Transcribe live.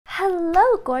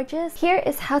Hello gorgeous! Here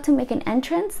is how to make an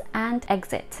entrance and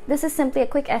exit. This is simply a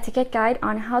quick etiquette guide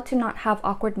on how to not have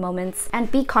awkward moments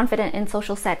and be confident in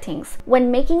social settings.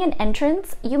 When making an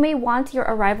entrance, you may want your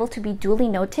arrival to be duly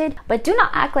noted, but do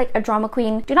not act like a drama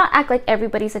queen. Do not act like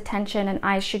everybody's attention and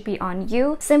eyes should be on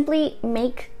you. Simply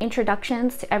make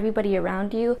introductions to everybody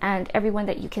around you and everyone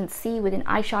that you can see within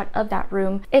eye shot of that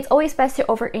room. It's always best to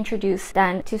over introduce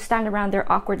than to stand around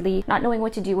there awkwardly, not knowing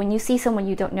what to do when you see someone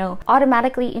you don't know.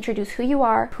 Automatically introduce who you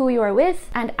are with,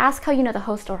 and ask how you know the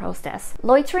host or hostess.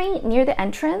 Loitering near the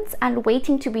entrance and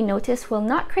waiting to be noticed will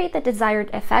not create the desired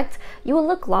effect. You will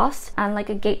look lost and like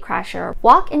a gate crasher.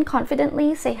 Walk in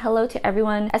confidently, say hello to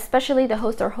everyone, especially the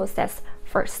host or hostess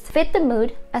first. Fit the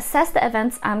mood, assess the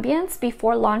event's ambience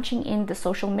before launching in the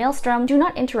social maelstrom. Do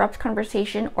not interrupt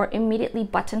conversation or immediately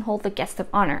buttonhole the guest of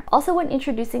honor. Also, when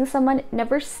introducing someone,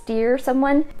 never steer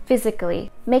someone physically.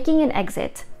 Making an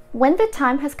exit. When the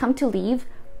time has come to leave,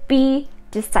 be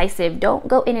decisive. Don't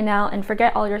go in and out and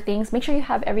forget all your things. Make sure you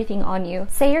have everything on you.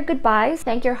 Say your goodbyes,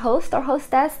 thank your host or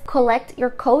hostess, collect your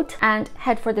coat, and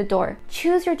head for the door.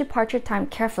 Choose your departure time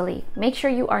carefully. Make sure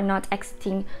you are not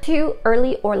exiting too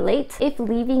early or late. If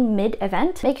leaving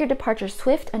mid-event, make your departure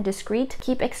swift and discreet.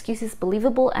 Keep excuses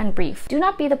believable and brief. Do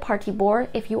not be the party bore.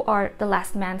 If you are the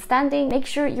last man standing, make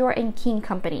sure you are in keen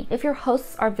company. If your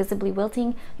hosts are visibly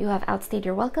wilting, you have outstayed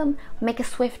your welcome. Make a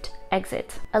swift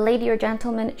exit. A lady or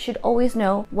gentleman should always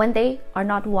know when they are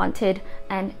not wanted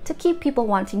and to keep people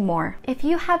wanting more. If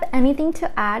you have anything to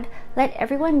add, let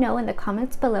everyone know in the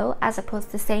comments below as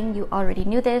opposed to saying you already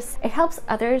knew this. It helps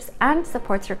others and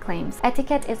supports your claims.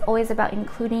 Etiquette is always about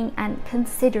including and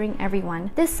considering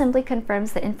everyone. This simply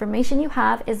confirms the information you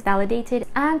have is validated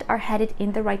and are headed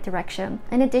in the right direction.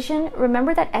 In addition,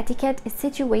 remember that etiquette is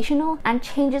situational and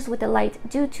changes with the light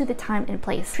due to the time and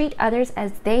place. Treat others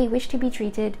as they wish to be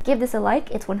treated. Give this a like,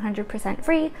 it's 100%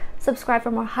 free. Subscribe for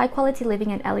more high quality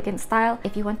living and elegant style.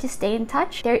 If you want to stay in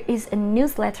touch, there is a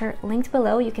newsletter linked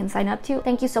below you can sign up to.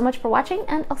 Thank you so much for watching,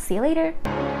 and I'll see you later.